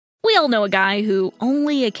all know a guy who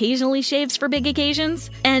only occasionally shaves for big occasions,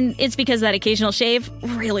 and it's because that occasional shave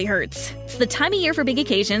really hurts. It's the time of year for big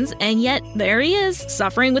occasions, and yet there he is,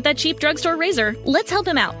 suffering with that cheap drugstore razor. Let's help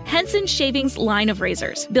him out. Henson Shaving's line of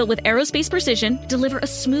razors, built with aerospace precision, deliver a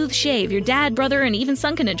smooth shave your dad, brother, and even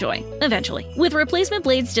son can enjoy, eventually. With replacement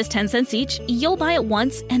blades just 10 cents each, you'll buy it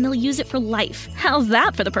once, and they'll use it for life. How's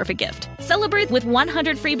that for the perfect gift? Celebrate with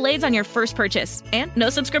 100 free blades on your first purchase, and no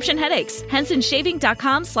subscription headaches.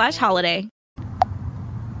 HensonShaving.com/holiday.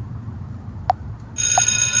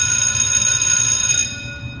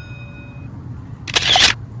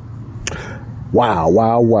 Wow,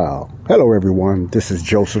 wow, wow. Hello, everyone. This is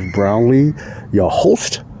Joseph Brownlee, your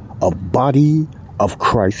host of Body of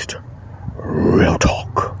Christ Real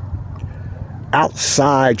Talk.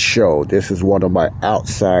 Outside show. This is one of my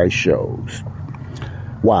outside shows.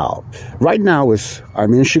 Wow. Right now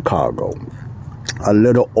I'm in Chicago. A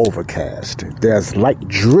little overcast. There's light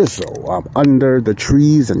drizzle. I'm under the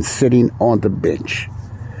trees and sitting on the bench.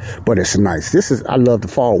 But it's nice. I love the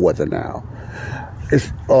fall weather now.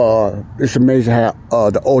 It's amazing how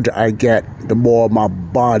the older I get, the more my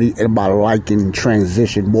body and my liking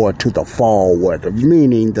transition more to the fall weather,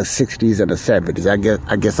 meaning the 60s and the 70s.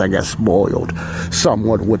 I guess I got spoiled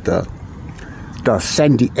somewhat with the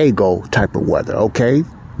San Diego type of weather, okay?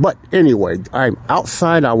 But anyway, I'm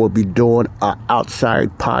outside. I will be doing an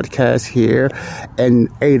outside podcast here in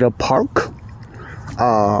Ada Park,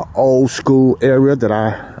 old school area that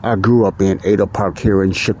I grew up in, Ada Park here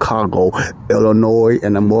in Chicago, Illinois,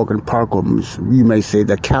 and the Morgan Park, or you may say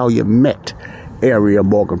the Calumet area,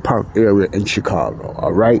 Morgan Park area in Chicago.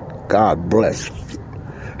 All right? God bless.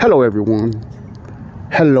 Hello, everyone.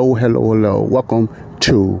 Hello. Welcome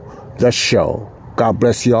to the show. God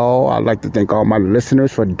bless y'all. I'd like to thank all my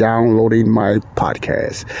listeners for downloading my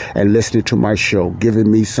podcast and listening to my show,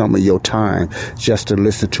 giving me some of your time just to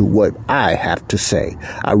listen to what I have to say.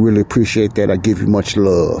 I really appreciate that. I give you much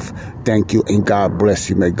love. Thank you, and God bless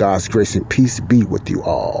you. May God's grace and peace be with you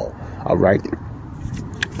all. All right?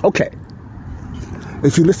 Okay.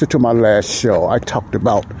 If you listen to my last show, I talked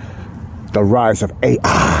about the rise of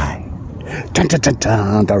AI. Dun, dun, dun,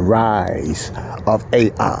 dun, the rise of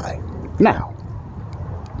AI. Now,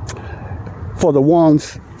 for the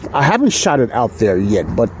ones, I haven't shot it out there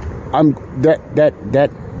yet, but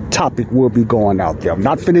that topic will be going out there. I'm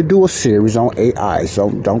not finna do a series on AI,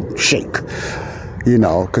 so don't shake,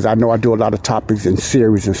 because I know I do a lot of topics and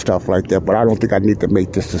series and stuff like that, but I don't think I need to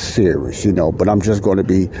make this a series, but I'm just going to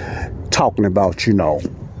be talking about,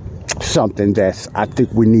 something that I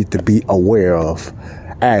think we need to be aware of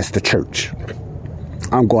as the church.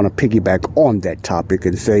 I'm going to piggyback on that topic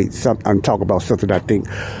and talk about something I think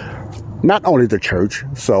not only the church,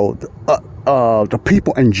 so the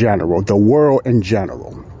people in general, the world in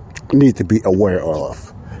general, need to be aware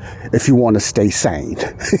of if you want to stay sane.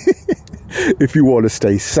 If you want to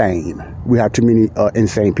stay sane. We have too many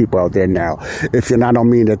insane people out there now. I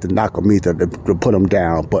don't mean that to knock them either, to put them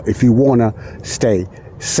down, but if you want to stay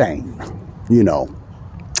sane,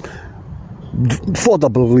 for the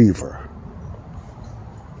believer,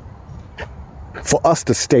 for us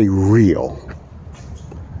to stay real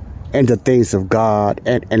and the things of God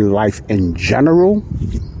and life in general,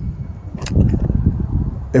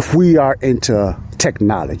 if we are into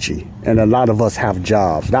technology, and a lot of us have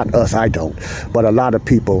jobs, not us, I don't, but a lot of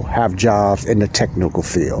people have jobs in the technical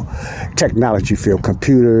field, technology field,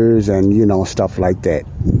 computers and, stuff like that.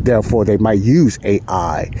 Therefore, they might use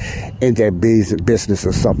AI in their business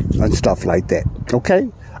or something and stuff like that. Okay?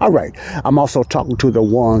 All right. I'm also talking to the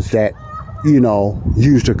ones that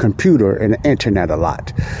use the computer and the internet a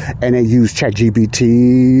lot. And they use Chatgpt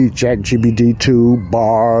 2,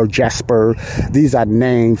 Bar, Jasper. These are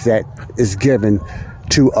names that is given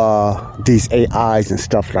to these AIs and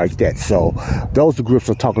stuff like that. So those are groups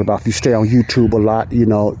I'm talking about. If you stay on YouTube a lot,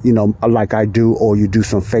 like I do, or you do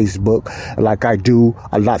some Facebook, like I do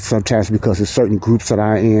a lot sometimes, because there's certain groups that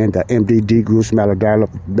I'm in, the MDD groups,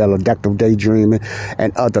 maladaptive daydreaming,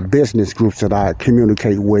 and other business groups that I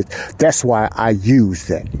communicate with. That's why I use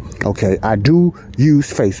that. Okay, I do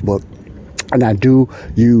use Facebook. And I do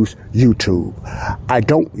use YouTube. I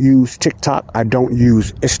don't use TikTok. I don't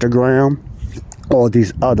use Instagram or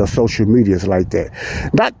these other social medias like that.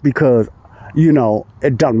 Not because,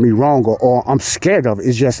 it done me wrong or I'm scared of it.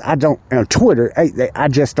 It's just Twitter, I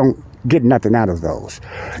just don't get nothing out of those.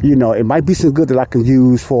 It might be some good that I can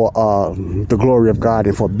use for the glory of God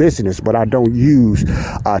and for business, but I don't use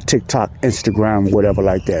TikTok, Instagram, whatever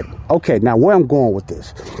like that. Okay, now where I'm going with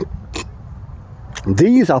this.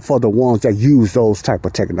 These are for the ones that use those type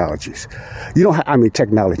of technologies.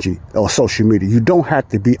 Technology or social media. You don't have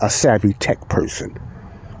to be a savvy tech person.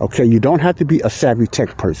 Okay, you don't have to be a savvy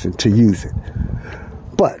tech person to use it.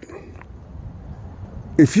 But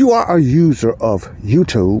if you are a user of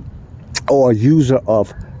YouTube or a user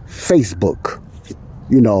of Facebook,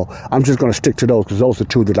 I'm just going to stick to those because those are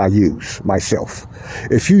two that I use myself.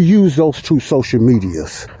 If you use those two social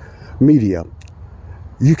media,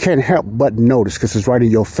 you can't help but notice, because it's right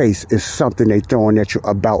in your face, is something they throwing at you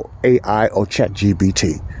about AI or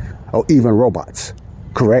Chatgpt or even robots,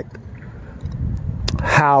 correct?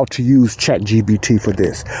 How to use Chatgpt for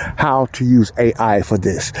this, how to use AI for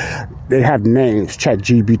this. They have names,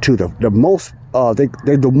 Chatgpt, the most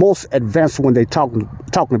they're the most advanced one they talking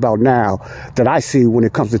about now that I see when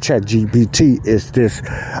it comes to Chatgpt is this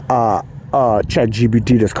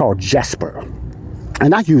Chatgpt that's called Jasper.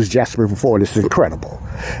 And I used Jasper before, and it's incredible.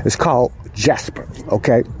 It's called Jasper,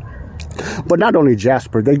 okay? But not only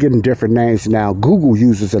Jasper, they're getting different names now. Google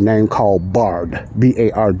uses a name called Bard,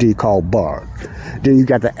 B-A-R-D, called Bard. Then you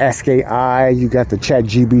got the Ask AI, you got the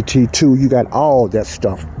Chatgpt 2, you got all that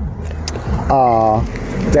stuff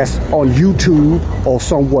that's on YouTube or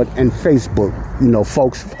somewhat in Facebook,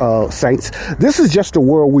 folks, saints. This is just the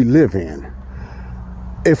world we live in.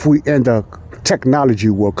 If we in the technology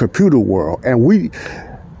world, computer world, and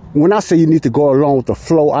when I say you need to go along with the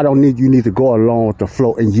flow, I don't need you need to go along with the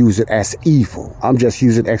flow and use it as evil. I'm just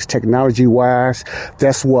using it as technology-wise.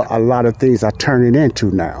 That's what a lot of things are turning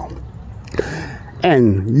into now.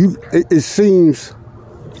 And it seems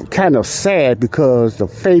kind of sad because the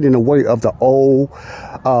fading away of the old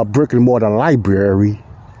brick and mortar library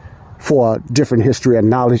for different history and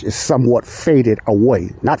knowledge is somewhat faded away.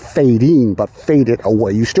 Not fading, but faded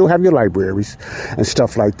away. You still have your libraries and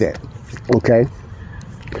stuff like that, okay?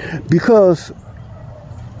 Because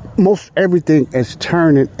most everything is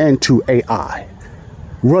turning into AI.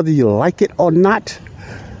 Whether you like it or not,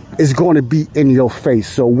 it's going to be in your face.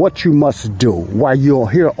 So what you must do while you're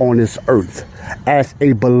here on this earth as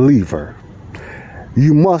a believer,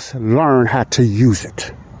 you must learn how to use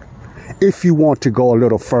it. If you want to go a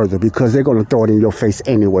little further, because they're going to throw it in your face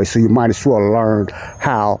anyway, so you might as well learn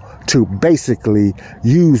how to basically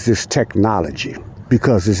use this technology,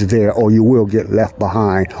 because it's there, or you will get left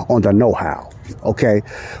behind on the know-how, okay,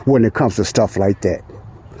 when it comes to stuff like that.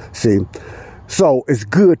 See, so it's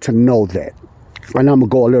good to know that. And I'm going to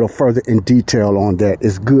go a little further in detail on that.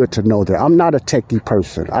 It's good to know that. I'm not a techie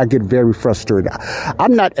person. I get very frustrated.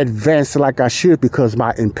 I'm not advanced like I should because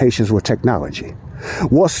my impatience with technology.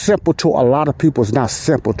 What's simple to a lot of people is not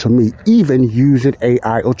simple to me, even using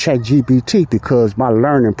AI or Chatgpt, because my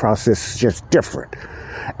learning process is just different.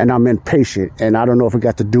 And I'm impatient, and I don't know if it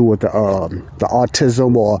got to do with the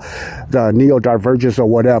autism or the neurodivergence or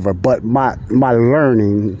whatever, but my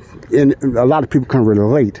learning, and a lot of people can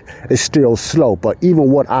relate, is still slow. But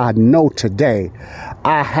even what I know today,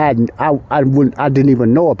 I didn't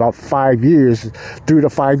even know about 3 to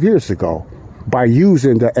 5 years ago, by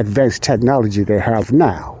using the advanced technology they have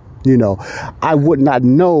now. I would not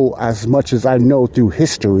know as much as I know through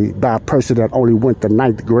history by a person that only went the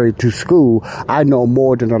 9th grade to school. I know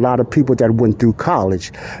more than a lot of people that went through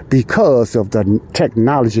college because of the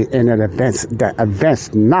technology and that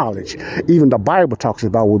advanced knowledge. Even the Bible talks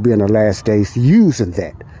about we'll be in the last days using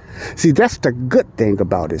that. See, that's the good thing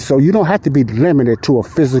about it. So you don't have to be limited to a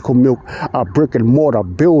physical brick and mortar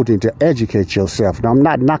building to educate yourself. Now, I'm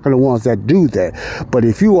not knocking the ones that do that. But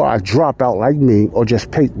if you are a dropout like me, or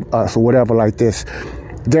just pay us or whatever like this,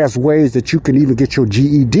 there's ways that you can even get your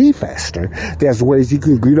GED faster. There's ways you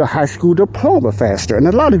can get a high school diploma faster. And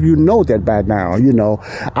a lot of you know that by now.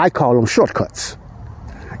 I call them shortcuts.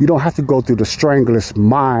 You don't have to go through the strangulous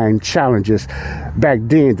mind challenges back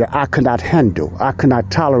then that I could not handle. I could not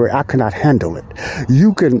tolerate. I could not handle it.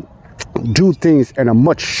 You can do things in a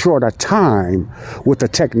much shorter time with the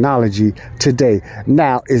technology today.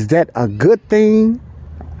 Now, is that a good thing?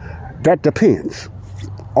 That depends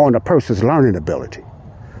on a person's learning ability.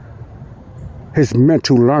 His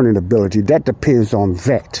mental learning ability, that depends on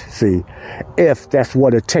that, see, if that's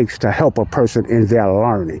what it takes to help a person in their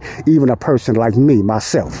learning, even a person like me,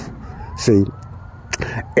 myself, see,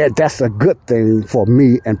 and that's a good thing for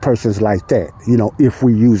me and persons like that, if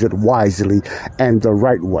we use it wisely and the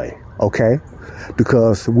right way, okay,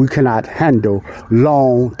 because we cannot handle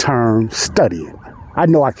long-term studying. I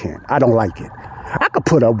know I can't. I don't like it. I could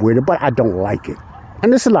put up with it, but I don't like it.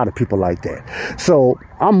 And there's a lot of people like that. So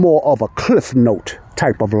I'm more of a cliff note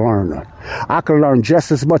type of learner. I can learn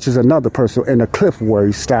just as much as another person in a cliff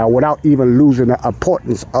word style without even losing the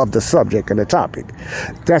importance of the subject and the topic.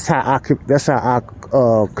 That's how I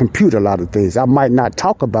compute a lot of things. I might not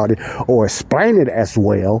talk about it or explain it as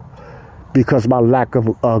well because my lack of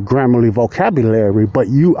grammarly vocabulary, but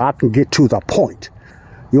I can get to the point.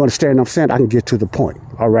 You understand what I'm saying? I can get to the point.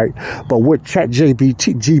 All right. But with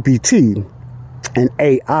GPT and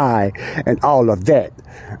AI and all of that,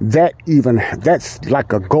 that's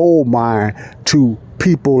like a gold mine to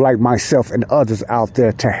people like myself and others out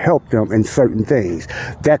there to help them in certain things.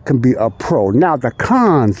 That can be a pro. Now, the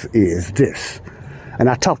cons is this, and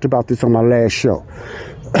I talked about this on my last show.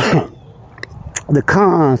 The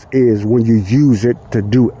cons is when you use it to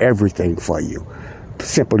do everything for you.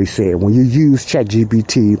 Simply said, when you use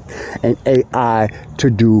ChatGPT and AI to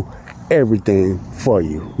do everything for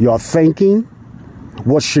you. Your thinking,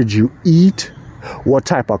 what should you eat, what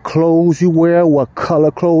type of clothes you wear, what color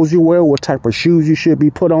clothes you wear, what type of shoes you should be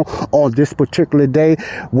put on this particular day.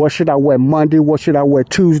 What should I wear Monday? What should I wear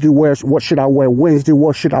Tuesday? What should I wear Wednesday?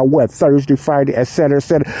 What should I wear Thursday, Friday, etc.,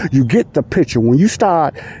 etc. You get the picture. When you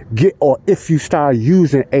if you start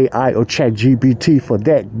using AI or ChatGPT for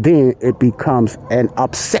that, then it becomes an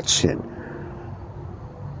obsession.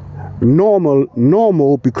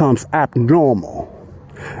 Normal becomes abnormal,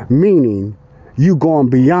 meaning you going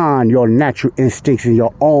beyond your natural instincts and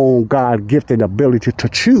your own God-gifted ability to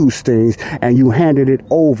choose things, and you handed it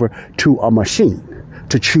over to a machine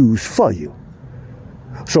to choose for you.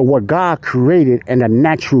 So what God created and the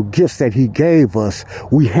natural gifts that he gave us,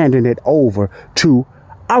 we handed it over to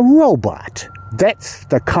a robot. That's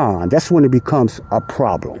the con. That's when it becomes a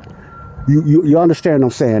problem. You understand what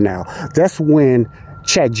I'm saying now? That's when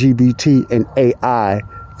ChatGPT and AI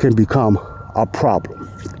can become a problem.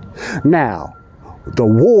 Now, the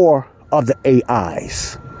war of the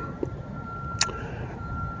AIs.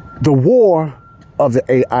 The war of the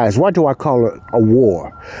AIs. Why do I call it a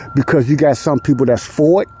war? Because you got some people that's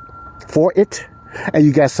for it, and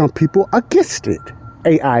you got some people against it.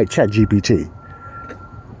 AI, ChatGPT.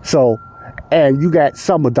 So, and you got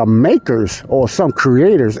some of the makers or some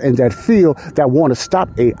creators in that field that want to stop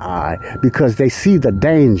AI because they see the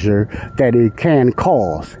danger that it can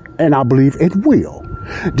cause. And I believe it will.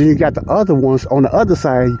 Then you got the other ones on the other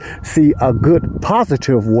side, see a good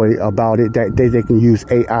positive way about it, that they can use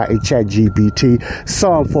AI and ChatGPT,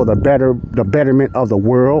 some for the betterment of the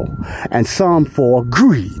world, and some for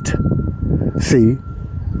greed, see,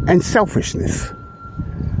 and selfishness.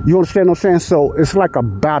 You understand what I'm saying? So it's like a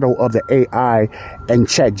battle of the AI and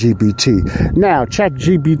ChatGPT. Now,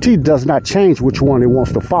 ChatGPT does not change which one it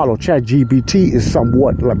wants to follow. ChatGPT is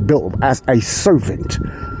somewhat like built as a servant,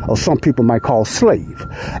 or some people might call slave,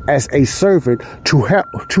 as a servant to help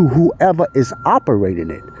to whoever is operating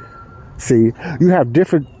it. See, you have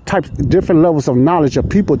different levels of knowledge of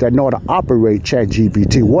people that know how to operate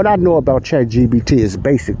ChatGPT. What I know about ChatGPT is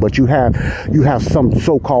basic, but you have some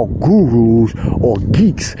so-called gurus or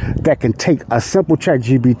geeks that can take a simple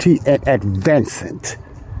ChatGPT and advance it.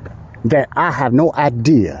 That I have no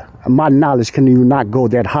idea. My knowledge can even not go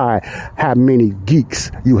that high. How many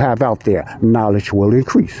geeks you have out there? Knowledge will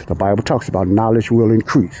increase. The Bible talks about knowledge will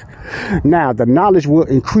increase. Now, the knowledge will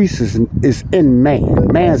increase is in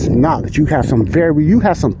man's knowledge. You have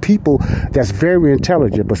some people that's very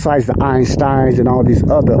intelligent, besides the Einsteins and all these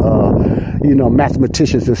other,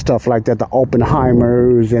 mathematicians and stuff like that, the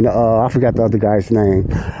Oppenheimers and I forgot the other guy's name,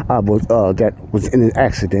 that was in an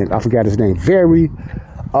accident. I forgot his name. Very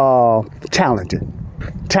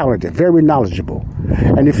talented, very knowledgeable.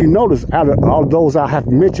 And if you notice, out of all those I have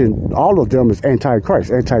mentioned, all of them is anti-Christ,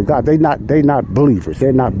 anti-God. They're not believers.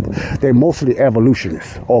 They're mostly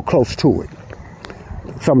evolutionists or close to it.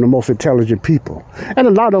 Some of the most intelligent people. And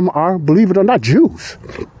a lot of them are, believe it or not, Jews.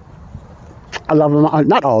 A lot of them are,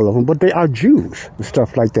 not all of them, but they are Jews and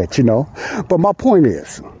stuff like that, But my point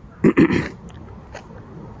is,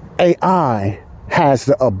 AI has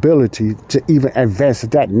the ability to even advance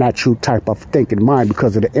that natural type of thinking mind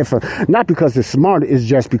because of the not because it's smarter, it's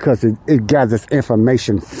just because it gathers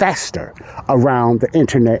information faster around the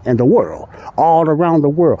internet and the world, all around the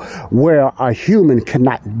world, where a human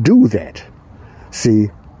cannot do that. See,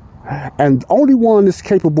 and the only one that's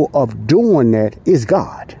capable of doing that is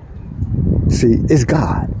God. See, it's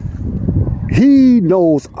God. He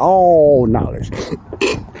knows all knowledge.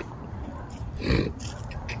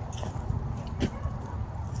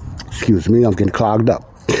 Excuse me, I'm getting clogged up.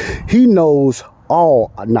 He knows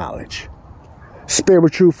all knowledge.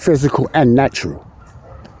 Spiritual, physical, and natural.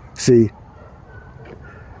 See?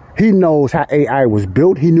 He knows how AI was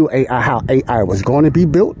built. He knew how AI was going to be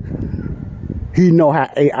built. He knows how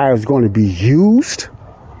AI was going to be used.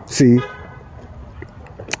 See?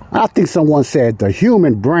 I think someone said the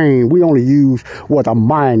human brain, we only use the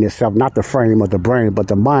mind itself, not the frame of the brain, but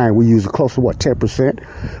the mind, we use close to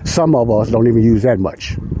 10%. Some of us don't even use that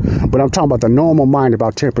much. But I'm talking about the normal mind,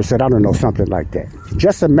 about 10%. I don't know, something like that.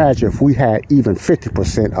 Just imagine if we had even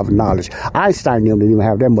 50% of knowledge. Einstein didn't even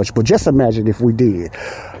have that much, but just imagine if we did,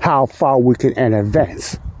 how far we can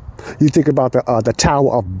advance. You think about the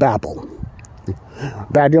Tower of Babel.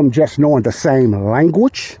 By them just knowing the same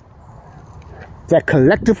language, that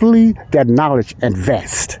collectively, that knowledge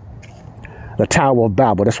advanced. The Tower of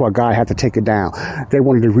Babel, that's why God had to take it down. They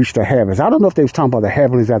wanted to reach the heavens. I don't know if they was talking about the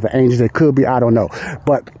heavens as the angels. They could be, I don't know.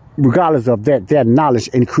 But regardless of that, their knowledge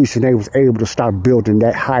increased, and they was able to start building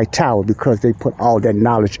that high tower because they put all that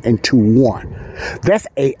knowledge into one. That's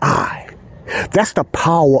AI. That's the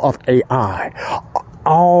power of AI.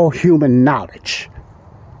 All human knowledge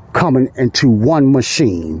coming into one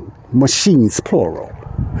machine. Machines, plural.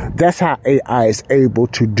 That's how AI is able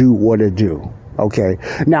to do what it do. Okay.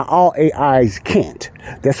 Now, all AIs can't.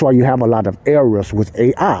 That's why you have a lot of errors with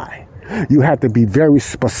AI. You have to be very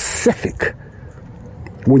specific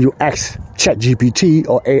when you ask Chatgpt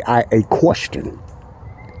or AI a question.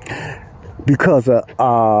 Because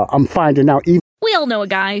I'm finding out even We all know a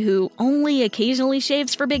guy who only occasionally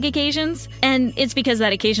shaves for big occasions, and it's because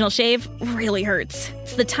that occasional shave really hurts.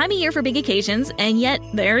 It's the time of year for big occasions, and yet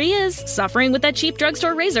there he is, suffering with that cheap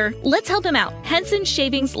drugstore razor. Let's help him out. Henson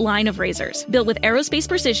Shaving's line of razors, built with aerospace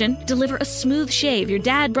precision, deliver a smooth shave your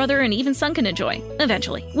dad, brother, and even son can enjoy,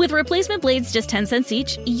 eventually. With replacement blades just 10 cents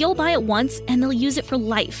each, you'll buy it once, and they'll use it for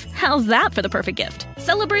life. How's that for the perfect gift?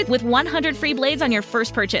 Celebrate with 100 free blades on your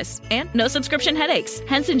first purchase, and no subscription headaches.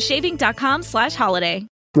 HensonShaving.com/holiday.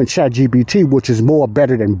 ChatGPT, which is more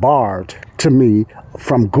better than Bard to me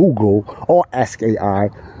from Google or Ask AI.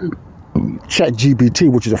 ChatGPT,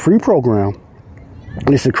 which is a free program,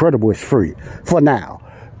 and it's incredible. It's free for now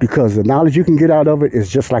because the knowledge you can get out of it is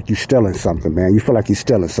just like you stealing something, man. You feel like you're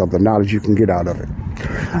stealing something. The knowledge you can get out of it.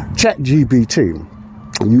 ChatGPT.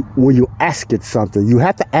 When you ask it something, you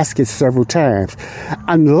have to ask it several times,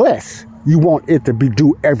 unless you want it to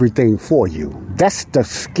do everything for you. That's the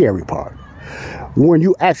scary part. When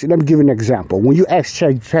you ask, let me give you an example. When you ask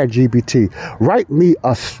ChatGPT, write me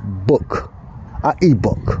a book, an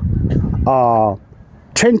ebook,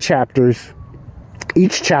 10 chapters,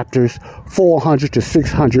 each chapter's 400 to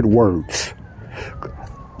 600 words.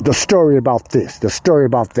 The story about this, the story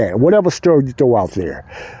about that, whatever story you throw out there.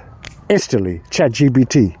 Instantly,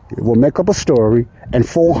 ChatGPT will make up a story in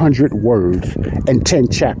 400 words and 10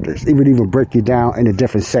 chapters. It would even break you down into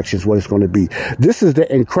different sections what it's going to be. This is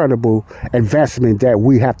the incredible advancement that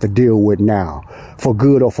we have to deal with now, for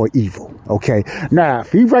good or for evil. Okay. Now,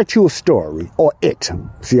 if he writes you a story, or it,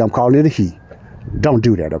 see, I'm calling it a he. Don't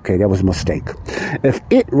do that. Okay. That was a mistake. If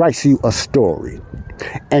it writes you a story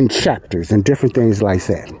and chapters and different things like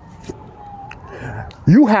that,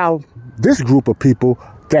 you have this group of people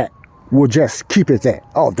that will just keep it that,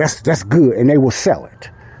 oh, that's good, and they will sell it,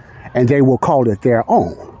 and they will call it their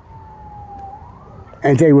own,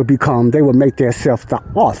 and they will make themselves the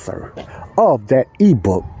author of that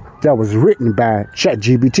ebook that was written by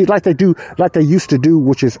ChatGPT, like they used to do,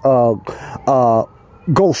 which is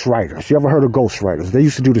ghostwriters. You ever heard of ghostwriters? They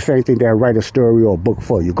used to do the same thing. They'd write a story or a book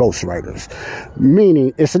for you, ghostwriters.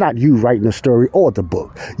 Meaning it's not you writing the story or the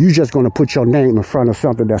book. You're just going to put your name in front of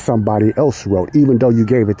something that somebody else wrote. Even though you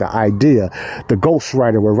gave it the idea, the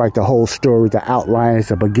ghostwriter will write the whole story, the outlines,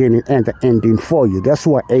 the beginning and the ending for you. That's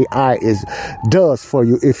what AI does for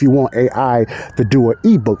you if you want AI to do an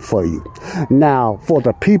ebook for you. Now, for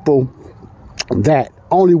the people that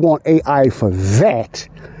only want AI for that,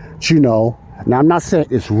 now, I'm not saying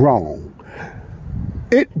it's wrong.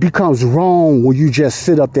 It becomes wrong when you just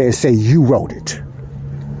sit up there and say you wrote it.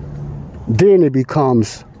 Then it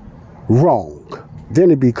becomes wrong.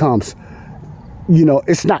 Then it becomes,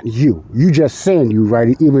 it's not you. You just saying you write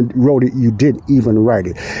it, even wrote it, you didn't even write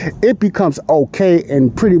it. It becomes okay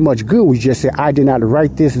and pretty much good when you just say, I did not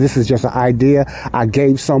write this. This is just an idea I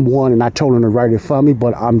gave someone and I told them to write it for me,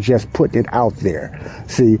 but I'm just putting it out there.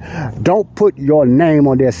 See, don't put your name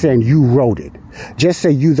on there saying you wrote it. Just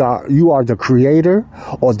say you are the creator,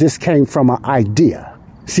 or this came from an idea.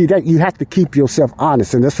 See, that you have to keep yourself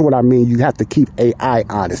honest. And that's what I mean. You have to keep AI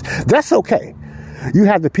honest. That's okay. You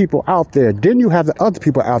have the people out there. Then you have the other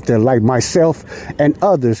people out there like myself and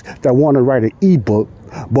others that want to write an ebook,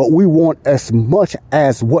 but we want as much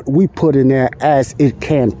as what we put in there as it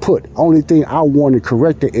can put. Only thing I want to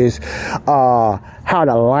correct it is how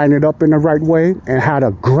to line it up in the right way and how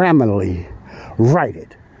to grammarly write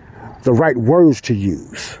it. The right words to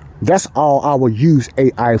use. That's all I will use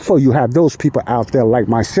AI for. You have those people out there like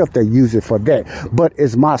myself that use it for that. But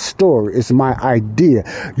it's my story. It's my idea.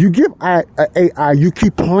 You give AI, you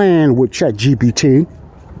keep playing with Chatgpt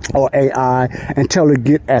or AI until it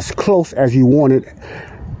get as close as you want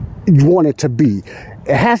it to be.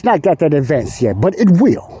 It has not got that advanced yet, but it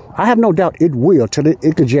will. I have no doubt it will till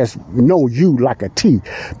it can just know you like a T.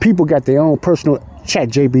 People got their own personal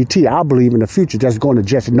Chatgpt. I believe in the future that's going to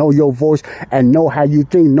just know your voice and know how you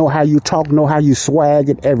think, know how you talk, know how you swag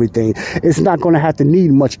and everything. It's not going to have to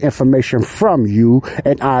need much information from you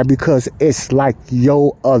and I because it's like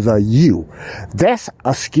your other you. That's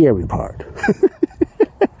a scary part.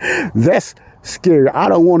 That's scary. I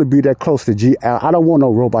don't want to be that close to I don't want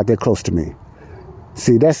no robot that close to me.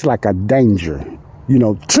 See, that's like a danger,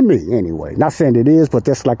 to me anyway. Not saying it is, but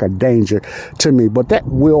that's like a danger to me. But that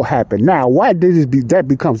will happen. Now, why that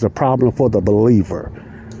becomes a problem for the believer?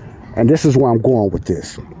 And this is where I'm going with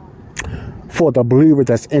this. For the believer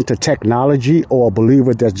that's into technology or a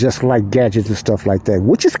believer that's just like gadgets and stuff like that,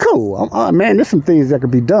 which is cool. Man, there's some things that can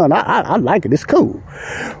be done. I like it. It's cool.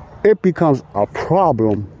 It becomes a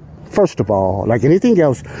problem, first of all, like anything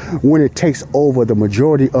else, when it takes over the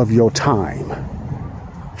majority of your time.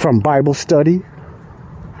 From Bible study,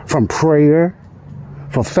 from prayer,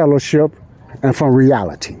 from fellowship, and from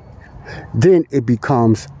reality. Then it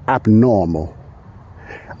becomes abnormal.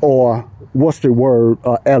 Or what's the word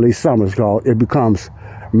Ellie Summers called? It becomes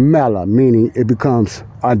mela, meaning it becomes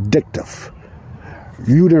addictive.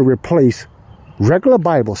 You then replace regular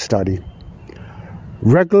Bible study,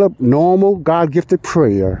 regular, normal, God-gifted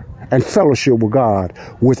prayer, and fellowship with God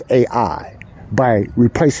with AI by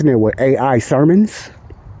replacing it with AI sermons,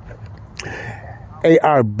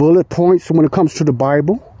 AI bullet points when it comes to the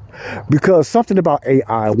Bible. Because something about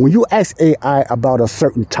AI, when you ask AI about a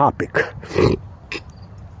certain topic,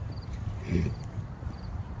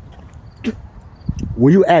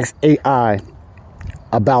 when you ask AI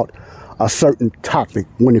about a certain topic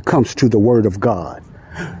when it comes to the Word of God,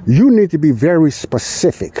 you need to be very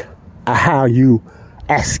specific at how you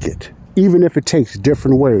ask it, even if it takes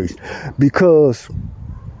different words. Because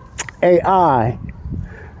AI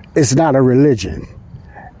is not a religion.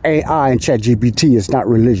 AI and ChatGPT is not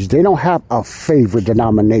religious. They don't have a favorite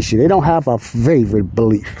denomination. They don't have a favorite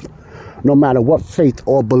belief. No matter what faith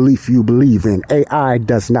or belief you believe in, AI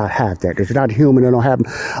does not have that. It's not human. It don't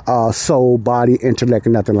have soul, body, intellect,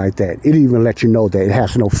 and nothing like that. It even lets you know that it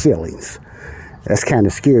has no feelings. That's kind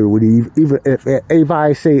of scary. Even if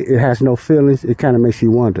AI say it has no feelings, it kind of makes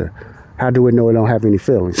you wonder, how do it know it don't have any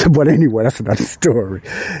feelings? But anyway, that's another story.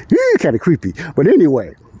 Kind of creepy. But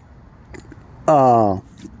anyway,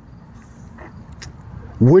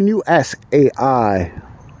 when you ask AI,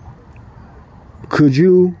 could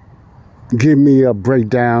you give me a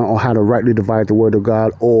breakdown on how to rightly divide the Word of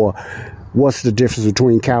God, or what's the difference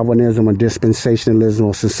between Calvinism and dispensationalism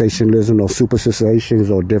or sensationalism or supersessions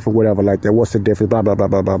or different whatever like that? What's the difference? Blah, blah, blah,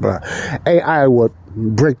 blah, blah, blah. AI would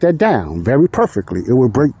break that down very perfectly. It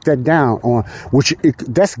would break that down on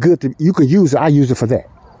that's good. You can use it. I use it for that.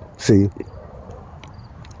 See?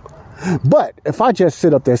 But if I just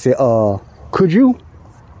sit up there and say, could you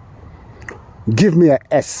give me an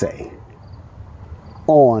essay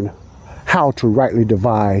on how to rightly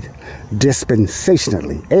divide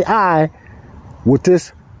dispensationally? AI, with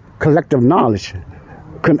this collective knowledge,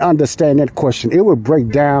 can understand that question. It would break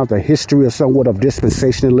down the history or somewhat of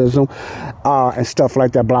dispensationalism and stuff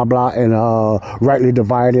like that, blah, blah, and rightly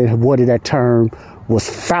divided, whether that term was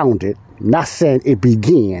founded. Not saying it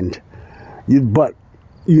began, but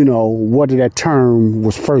whether that term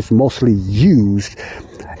was first mostly used.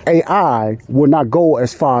 AI will not go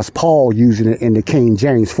as far as Paul using it in the King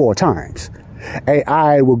James 4 times.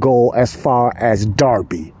 AI will go as far as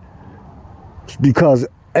Darby, because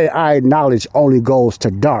AI knowledge only goes to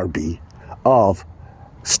Darby of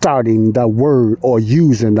starting the word or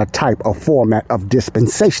using the type of format of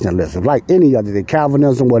dispensationalism, like any other thing,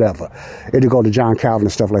 Calvinism, whatever. It'll go to John Calvin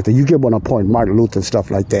and stuff like that. You get one point, Martin Luther and stuff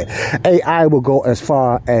like that. AI will go as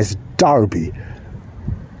far as Darby,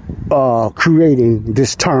 creating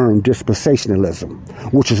this term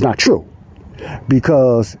dispensationalism, which is not true.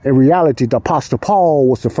 Because in reality, the Apostle Paul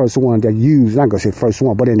was the first one that used, not going to say first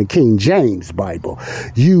one, but in the King James Bible,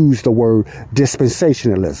 used the word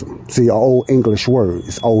dispensationalism. See, an old English word.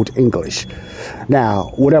 It's Old English.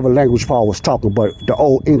 Now, whatever language Paul was talking, but the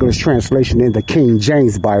Old English translation in the King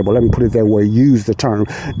James Bible, let me put it that way, used the term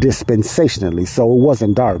dispensationally. So it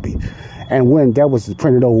wasn't Darby. And when that was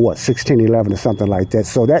printed over, 1611 or something like that.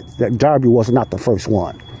 So that Darby was not the first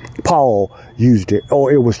one. Paul used it,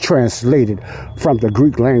 or it was translated from the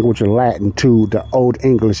Greek language and Latin to the Old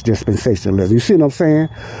English dispensationalism. You see what I'm saying?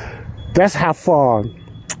 That's how far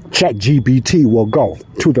Chatgpt will go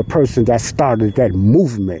to the person that started that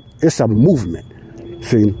movement. It's a movement.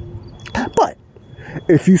 See? But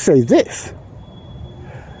if you say this,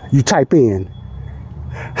 you type in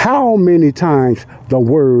how many times the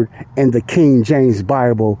word in the King James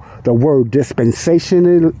Bible, the word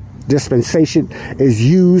dispensation is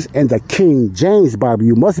used in the King James Bible.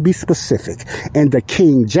 You must be specific in the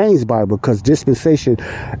King James Bible, because dispensation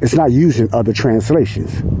is not used in other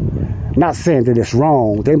translations. Not saying that it's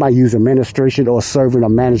wrong. They might use administration or serving or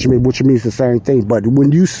management, which means the same thing. But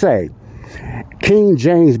when you say King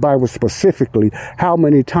James Bible specifically, how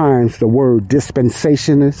many times the word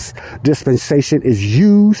dispensation is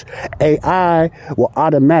used, AI will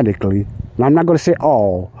automatically, and I'm not going to say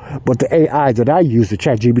all, but the AI that I use, the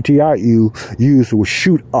Chatgpt Ai use will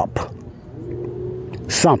shoot up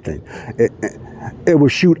something. It will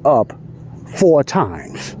shoot up 4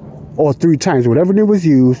 times or 3 times, whatever it was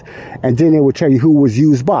used, and then it will tell you who it was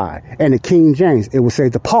used by. And the King James, it will say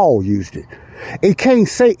that Paul used it. It can't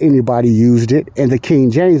say anybody used it in the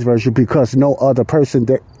King James Version, because no other person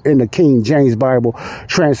that in the King James Bible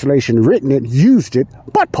translation written it used it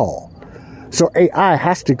but Paul. So AI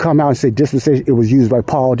has to come out and say dispensation, it was used by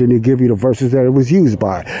Paul, then they give you the verses that it was used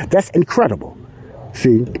by. That's incredible.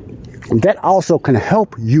 See, that also can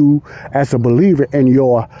help you as a believer in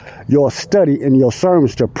your study, in your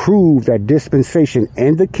sermons, to prove that dispensation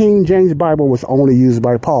in the King James Bible was only used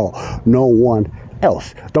by Paul, no one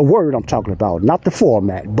else. The word I'm talking about, not the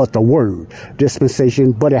format, but the word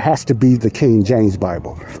dispensation, but it has to be the King James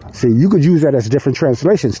Bible. See, you could use that as different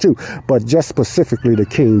translations too, but just specifically the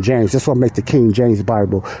King James. That's what makes the King James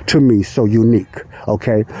Bible to me so unique.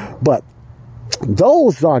 Okay. But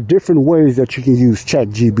those are different ways that you can use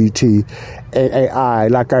Chatgpt and AI,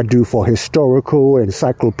 like I do for historical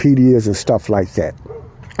encyclopedias and stuff like that.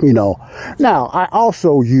 You know, now I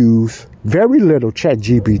also use very little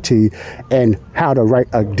Chatgpt and how to write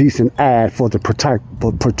a decent ad for the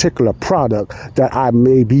particular product that I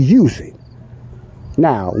may be using.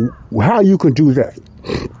 Now, how you can do that?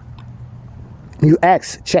 You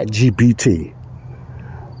ask Chatgpt,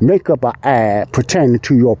 make up an ad pertaining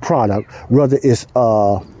to your product, whether it's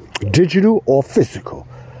digital or physical.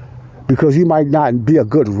 Because you might not be a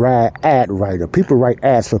good ad writer. People write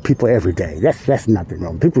ads for people every day. That's nothing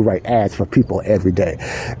wrong. People write ads for people every day.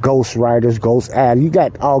 Ghost writers, ghost ads. You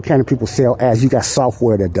got all kind of people sell ads. You got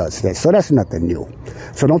software that does that. So that's nothing new.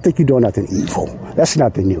 So don't think you're doing nothing evil. That's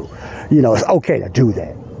nothing new. You know, it's okay to do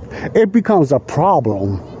that. It becomes a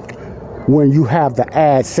problem when you have the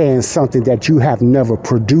ad saying something that you have never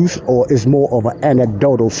produced, or is more of an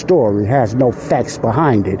anecdotal story, has no facts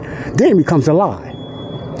behind it. Then it becomes a lie.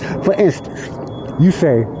 For instance, you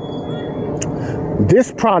say,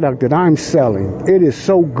 this product that I'm selling, it is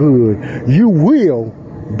so good, you will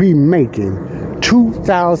be making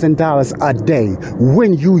 $2,000 a day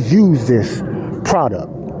when you use this product.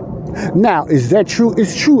 Now, is that true?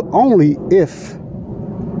 It's true only if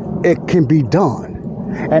it can be done.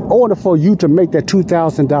 In order for you to make that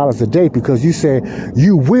 $2,000 a day, because you said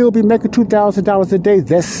you will be making $2,000 a day,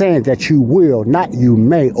 that's saying that you will, not you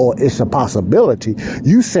may, or it's a possibility.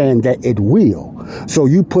 You saying that it will. So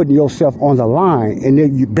you putting yourself on the line, and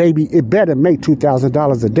then baby, it better make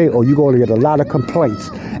 $2,000 a day, or you're going to get a lot of complaints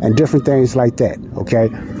and different things like that. Okay.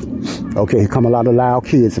 Okay. Here come a lot of loud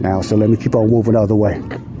kids now. So let me keep on moving the other way.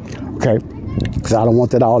 Okay. Because I don't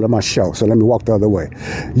want that all in my show. So let me walk the other way.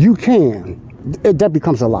 You can. That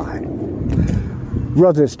becomes a lie.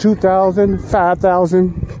 Whether it's 2,000,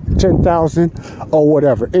 5,000, 10,000, or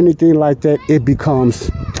whatever, anything like that, it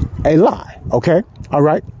becomes a lie. Okay? All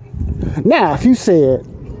right? Now, if you said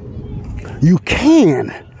you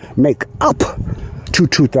can make up to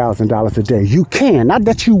 $2,000 a day, you can. Not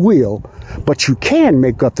that you will, but you can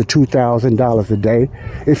make up to $2,000 a day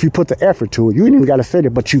if you put the effort to it. You ain't even got to say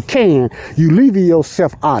that, but you can. You leaving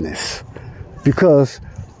yourself honest, because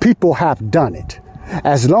people have done it.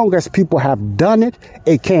 As long as people have done it,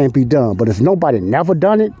 it can be done. But if nobody never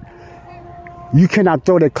done it, you cannot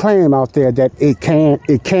throw that claim out there that it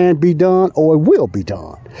can be done or it will be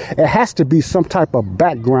done. It has to be some type of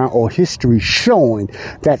background or history showing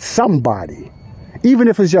that somebody, even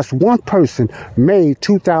if it's just one person, made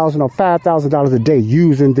 $2,000 or $5,000 a day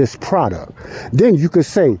using this product. Then you could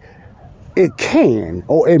say it can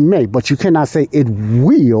or it may, but you cannot say it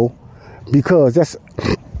will, because that's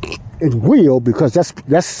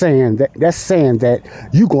saying that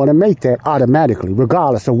you're going to make that automatically,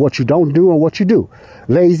 regardless of what you don't do and what you do.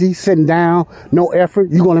 Lazy, sitting down, no effort,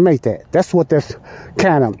 you're going to make that. That's what that's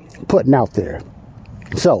kind of putting out there.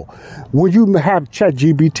 So when you have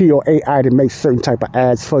ChatGPT or AI to make certain type of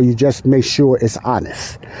ads for you, just make sure it's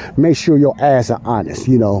honest. Make sure your ads are honest,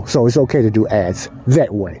 so it's okay to do ads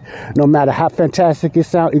that way. No matter how fantastic it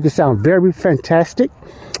can sound very fantastic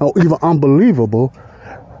or even unbelievable.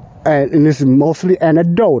 And this is mostly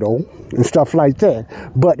anecdotal and stuff like that,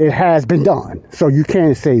 but it has been done. So you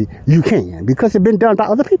can't say you can, because it's been done by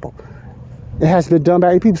other people. It has been done by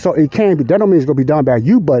other people, so it can be. That don't mean it's going to be done by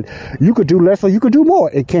you, but you could do less or you could do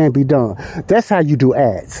more. It can be done. That's how you do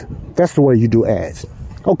ads. That's the way you do ads.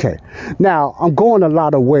 Okay. Now, I'm going a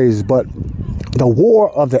lot of ways, but the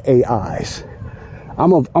war of the AIs,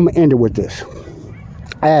 I'm going to end it with this.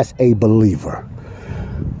 As a believer,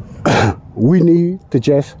 we need to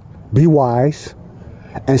just be wise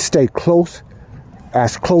and stay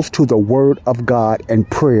as close to the word of God and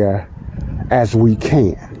prayer as we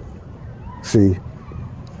can. See,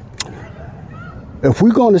 if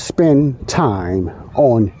we're going to spend time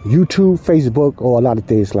on YouTube, Facebook, or a lot of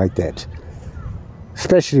things like that,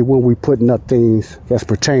 especially when we're putting up things that's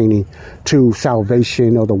pertaining to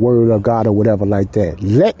salvation or the word of God or whatever like that,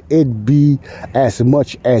 let it be as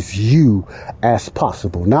much as you as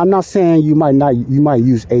possible. Now, I'm not saying you might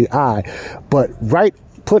use AI, but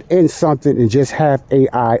put in something and just have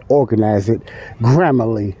AI organize it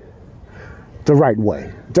grammarly the right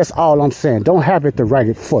way. That's all I'm saying. Don't have it to write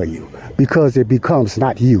it for you, because it becomes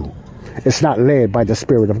not you. It's not led by the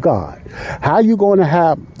Spirit of God. How are you going to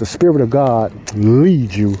have the Spirit of God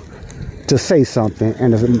lead you to say something,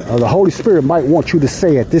 and the Holy Spirit might want you to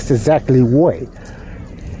say it this exactly way,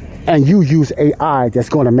 and you use AI that's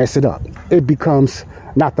going to mess it up? It becomes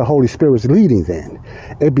not the Holy Spirit's leading then.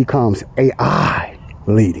 It becomes AI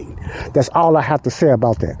leading. That's all I have to say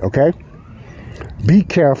about that, okay? Be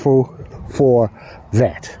careful for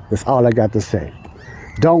that. That's all I got to say.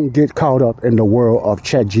 Don't get caught up in the world of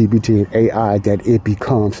ChatGPT and AI that it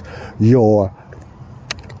becomes your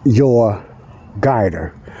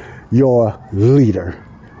guider, your leader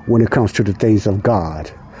when it comes to the things of God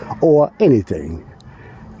or anything.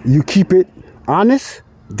 You keep it honest,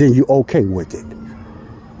 then you're okay with it.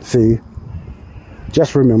 See?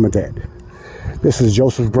 Just remember that. This is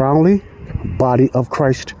Joseph Brownlee, Body of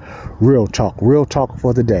Christ, Real talk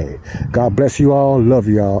for the day. God bless you all. Love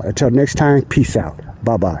you all. Until next time, peace out.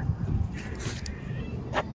 Bye-bye.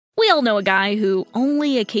 We all know a guy who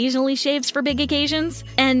only occasionally shaves for big occasions,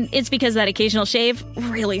 and it's because that occasional shave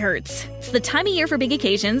really hurts. It's the time of year for big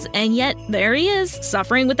occasions, and yet there he is,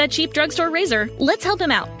 suffering with that cheap drugstore razor. Let's help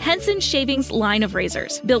him out. Henson Shaving's line of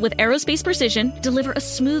razors, built with aerospace precision, deliver a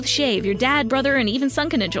smooth shave your dad, brother, and even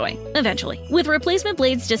son can enjoy, eventually. With replacement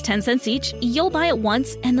blades just 10 cents each, you'll buy it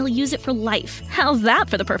once, and they'll use it for life. How's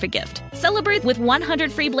that for the perfect gift? Celebrate with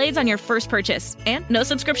 100 free blades on your first purchase, and no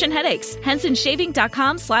subscription headaches.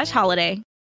 HensonShaving.com/holiday.